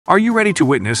Are you ready to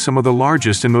witness some of the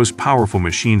largest and most powerful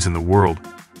machines in the world?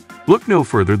 Look no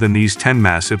further than these 10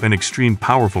 massive and extreme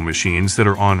powerful machines that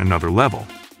are on another level.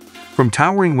 From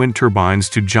towering wind turbines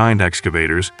to giant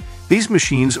excavators, these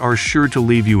machines are sure to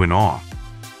leave you in awe.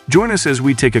 Join us as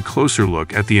we take a closer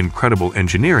look at the incredible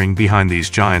engineering behind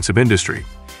these giants of industry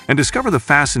and discover the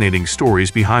fascinating stories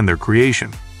behind their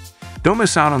creation. Don't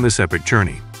miss out on this epic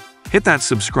journey. Hit that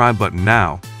subscribe button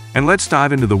now, and let's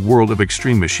dive into the world of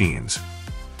extreme machines.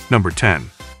 Number 10.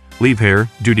 Leave-Hair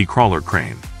Duty Crawler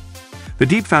Crane. The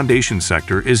deep foundation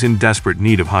sector is in desperate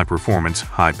need of high-performance,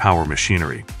 high-power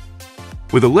machinery.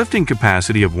 With a lifting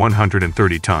capacity of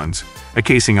 130 tons, a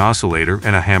casing oscillator,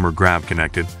 and a hammer grab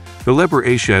connected, the Leber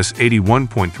HS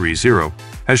 81.30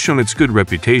 has shown its good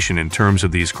reputation in terms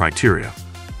of these criteria.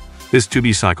 This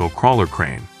two-cycle crawler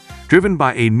crane, driven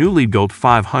by a newly built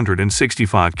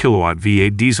 565 kilowatt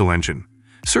V8 diesel engine,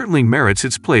 certainly merits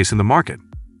its place in the market.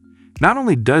 Not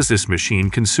only does this machine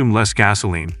consume less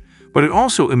gasoline, but it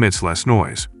also emits less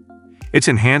noise. Its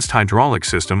enhanced hydraulic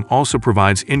system also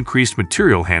provides increased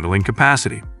material handling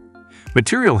capacity.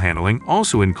 Material handling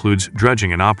also includes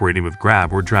dredging and operating with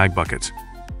grab or drag buckets.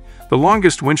 The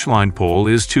longest winch line pole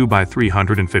is 2 by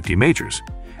 350 meters,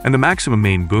 and the maximum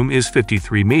main boom is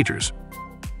 53 meters.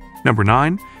 Number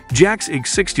 9. Jack's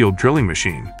X60 Drilling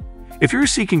Machine. If you're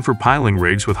seeking for piling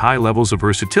rigs with high levels of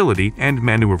versatility and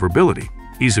maneuverability,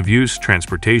 ease of use,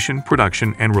 transportation,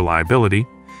 production, and reliability,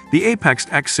 the Apex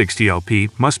X60 LP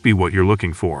must be what you're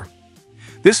looking for.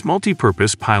 This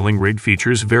multi-purpose piling rig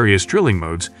features various drilling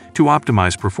modes to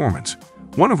optimize performance,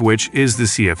 one of which is the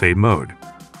CFA mode,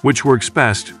 which works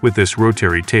best with this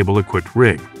rotary table-equipped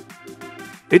rig.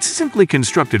 Its simply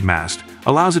constructed mast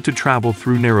allows it to travel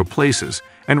through narrow places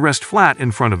and rest flat in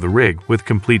front of the rig with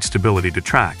complete stability to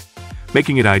track,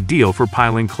 making it ideal for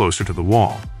piling closer to the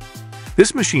wall.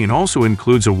 This machine also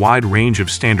includes a wide range of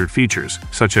standard features,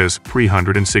 such as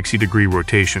 360-degree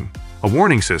rotation, a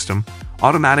warning system,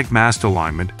 automatic mast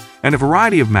alignment, and a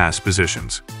variety of mast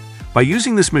positions. By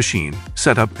using this machine,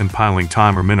 setup and piling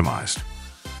time are minimized.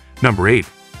 Number 8.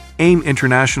 AIM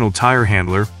International Tire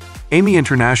Handler. AIM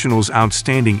International's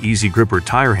outstanding Easy Gripper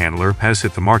tire handler has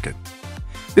hit the market.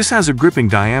 This has a gripping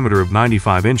diameter of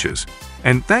 95 inches,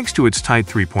 and thanks to its tight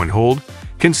 3-point hold,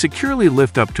 can securely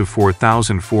lift up to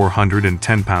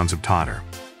 4,410 pounds of tire.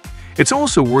 It's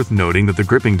also worth noting that the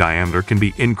gripping diameter can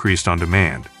be increased on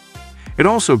demand. It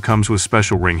also comes with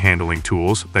special ring handling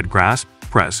tools that grasp,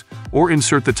 press, or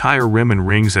insert the tire rim and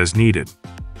rings as needed.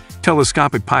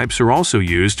 Telescopic pipes are also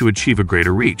used to achieve a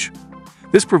greater reach.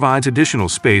 This provides additional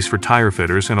space for tire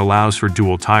fitters and allows for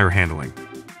dual tire handling.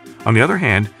 On the other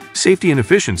hand, safety and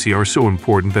efficiency are so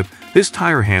important that this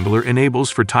tire handler enables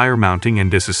for tire mounting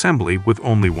and disassembly with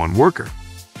only one worker.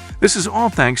 This is all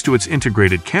thanks to its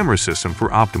integrated camera system for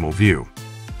optimal view,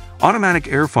 automatic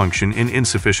air function in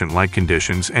insufficient light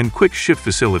conditions, and quick shift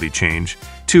facility change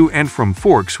to and from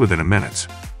forks within a minute.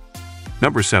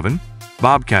 Number 7.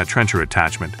 Bobcat Trencher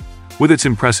Attachment. With its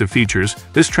impressive features,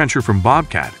 this trencher from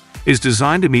Bobcat is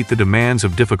designed to meet the demands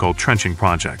of difficult trenching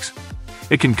projects.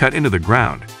 It can cut into the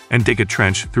ground and dig a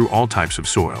trench through all types of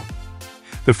soil.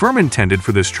 The firm intended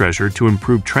for this treasure to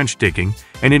improve trench digging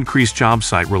and increase job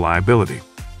site reliability.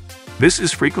 This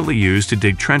is frequently used to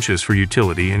dig trenches for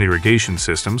utility and irrigation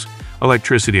systems,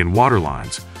 electricity and water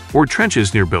lines, or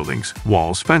trenches near buildings,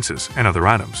 walls, fences, and other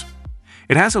items.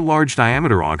 It has a large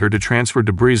diameter auger to transfer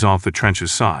debris off the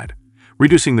trench's side,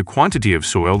 reducing the quantity of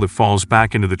soil that falls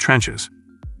back into the trenches.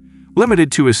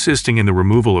 Limited to assisting in the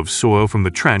removal of soil from the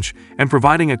trench and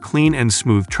providing a clean and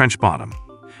smooth trench bottom.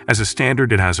 As a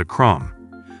standard, it has a crumb.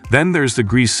 Then there's the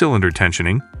grease cylinder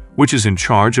tensioning, which is in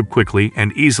charge of quickly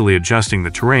and easily adjusting the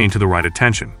terrain to the right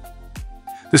attention.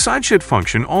 The side shift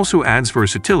function also adds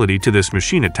versatility to this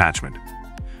machine attachment,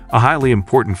 a highly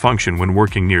important function when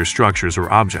working near structures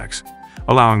or objects,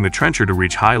 allowing the trencher to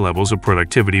reach high levels of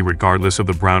productivity regardless of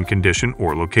the ground condition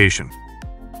or location.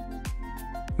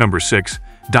 Number 6.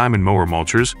 Diamond Mower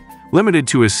Mulchers. Limited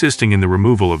to assisting in the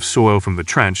removal of soil from the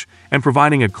trench and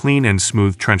providing a clean and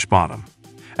smooth trench bottom.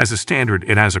 As a standard,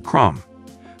 it has a crumb.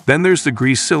 Then there's the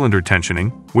grease cylinder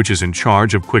tensioning, which is in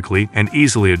charge of quickly and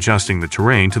easily adjusting the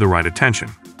terrain to the right attention.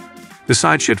 The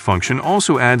side shift function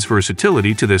also adds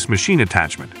versatility to this machine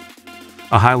attachment,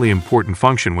 a highly important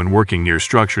function when working near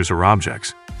structures or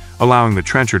objects, allowing the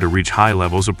trencher to reach high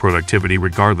levels of productivity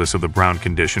regardless of the ground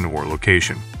condition or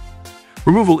location.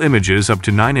 Removal images up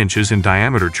to 9 inches in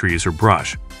diameter trees or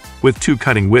brush, with 2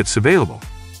 cutting widths available,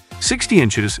 60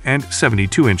 inches and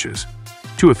 72 inches.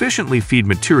 To efficiently feed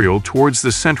material towards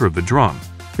the center of the drum,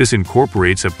 this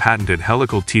incorporates a patented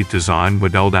helical teeth design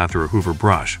modeled after a Hoover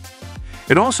brush.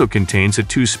 It also contains a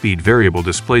 2-speed variable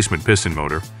displacement piston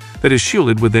motor that is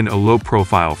shielded within a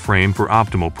low-profile frame for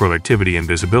optimal productivity and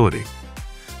visibility.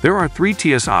 There are 3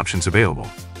 TS options available.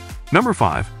 Number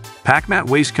 5. PackMat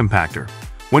Waste Compactor.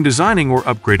 When designing or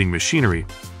upgrading machinery,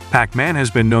 PackMat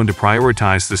has been known to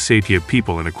prioritize the safety of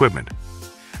people and equipment.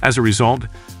 As a result,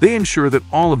 they ensure that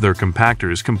all of their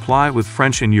compactors comply with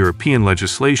French and European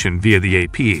legislation via the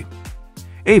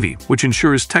AV, which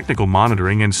ensures technical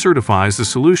monitoring and certifies the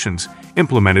solutions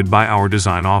implemented by our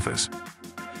design office.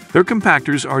 Their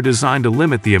compactors are designed to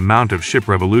limit the amount of ship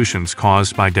revolutions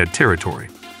caused by dead territory.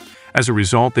 As a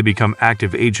result, they become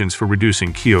active agents for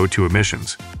reducing CO2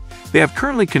 emissions. They have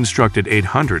currently constructed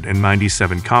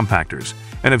 897 compactors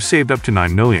and have saved up to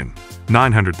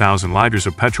 9,900,000 liters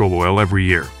of petrol oil every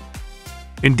year.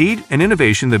 Indeed, an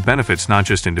innovation that benefits not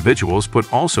just individuals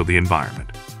but also the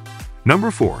environment.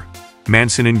 Number 4.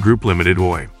 Manson & Group Limited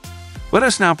OI. Let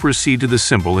us now proceed to the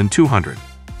symbol in 200.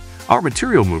 Our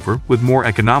material mover, with more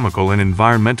economical and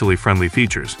environmentally friendly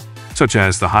features, such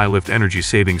as the high-lift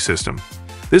energy-saving system.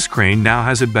 This crane now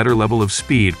has a better level of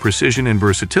speed, precision, and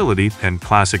versatility than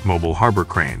classic mobile harbor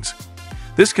cranes.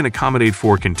 This can accommodate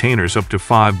 4 containers up to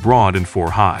 5 broad and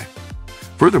 4 high.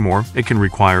 Furthermore, it can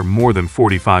require more than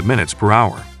 45 minutes per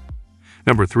hour.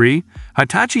 Number 3.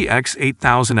 Hitachi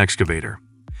X8000 Excavator.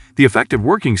 The effective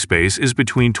working space is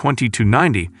between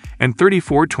 2290 and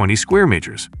 3420 square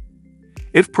meters.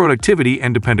 If productivity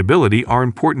and dependability are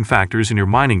important factors in your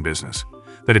mining business,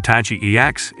 the Hitachi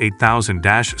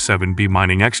EX8000-7B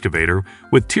mining excavator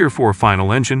with Tier 4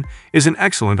 final engine is an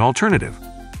excellent alternative.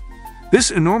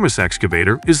 This enormous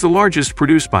excavator is the largest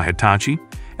produced by Hitachi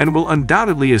and will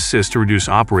undoubtedly assist to reduce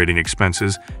operating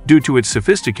expenses due to its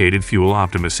sophisticated fuel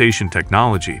optimization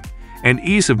technology and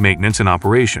ease of maintenance and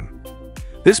operation.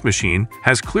 This machine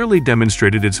has clearly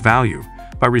demonstrated its value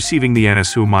by receiving the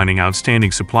NSU Mining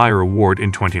Outstanding Supplier Award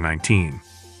in 2019.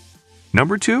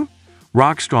 Number 2.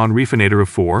 Rockstone Refinator of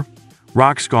 4.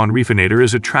 Rockstone Refinator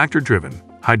is a tractor-driven,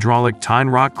 hydraulic tine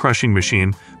rock crushing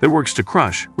machine that works to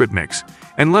crush, mix,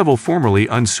 and level formerly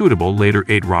unsuitable later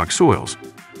 8 rock soils,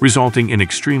 resulting in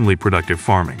extremely productive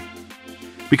farming.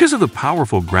 Because of the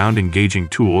powerful ground-engaging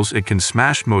tools, it can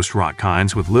smash most rock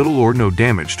kinds with little or no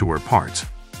damage to wear parts.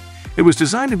 It was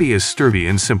designed to be as sturdy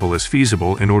and simple as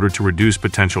feasible in order to reduce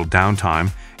potential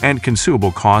downtime and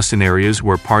consumable costs in areas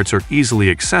where parts are easily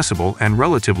accessible and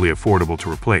relatively affordable to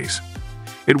replace.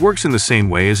 It works in the same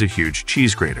way as a huge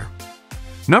cheese grater.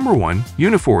 Number 1.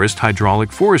 Uniforest Hydraulic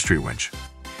Forestry Winch.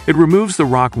 It removes the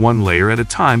rock one layer at a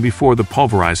time before the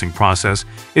pulverizing process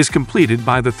is completed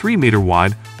by the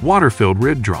 3-meter-wide, water-filled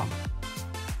rid drum.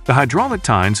 The hydraulic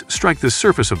tines strike the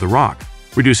surface of the rock,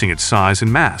 reducing its size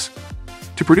and mass.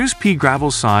 To produce pea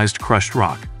gravel-sized crushed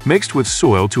rock, mixed with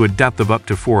soil to a depth of up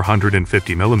to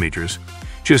 450 millimeters,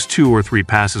 just 2 or 3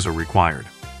 passes are required.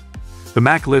 The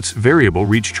Maclitz variable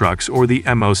reach trucks or the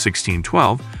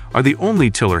MO1612 are the only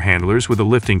tiller handlers with a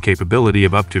lifting capability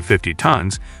of up to 50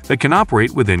 tons that can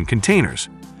operate within containers,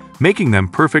 making them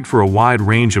perfect for a wide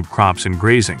range of crops and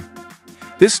grazing.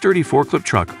 This sturdy forklift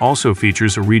truck also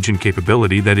features a regen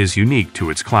capability that is unique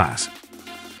to its class.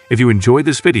 If you enjoyed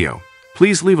this video,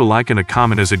 please leave a like and a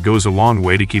comment as it goes a long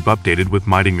way to keep updated with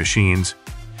mining machines.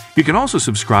 You can also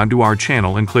subscribe to our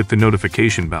channel and click the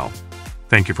notification bell.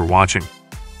 Thank you for watching.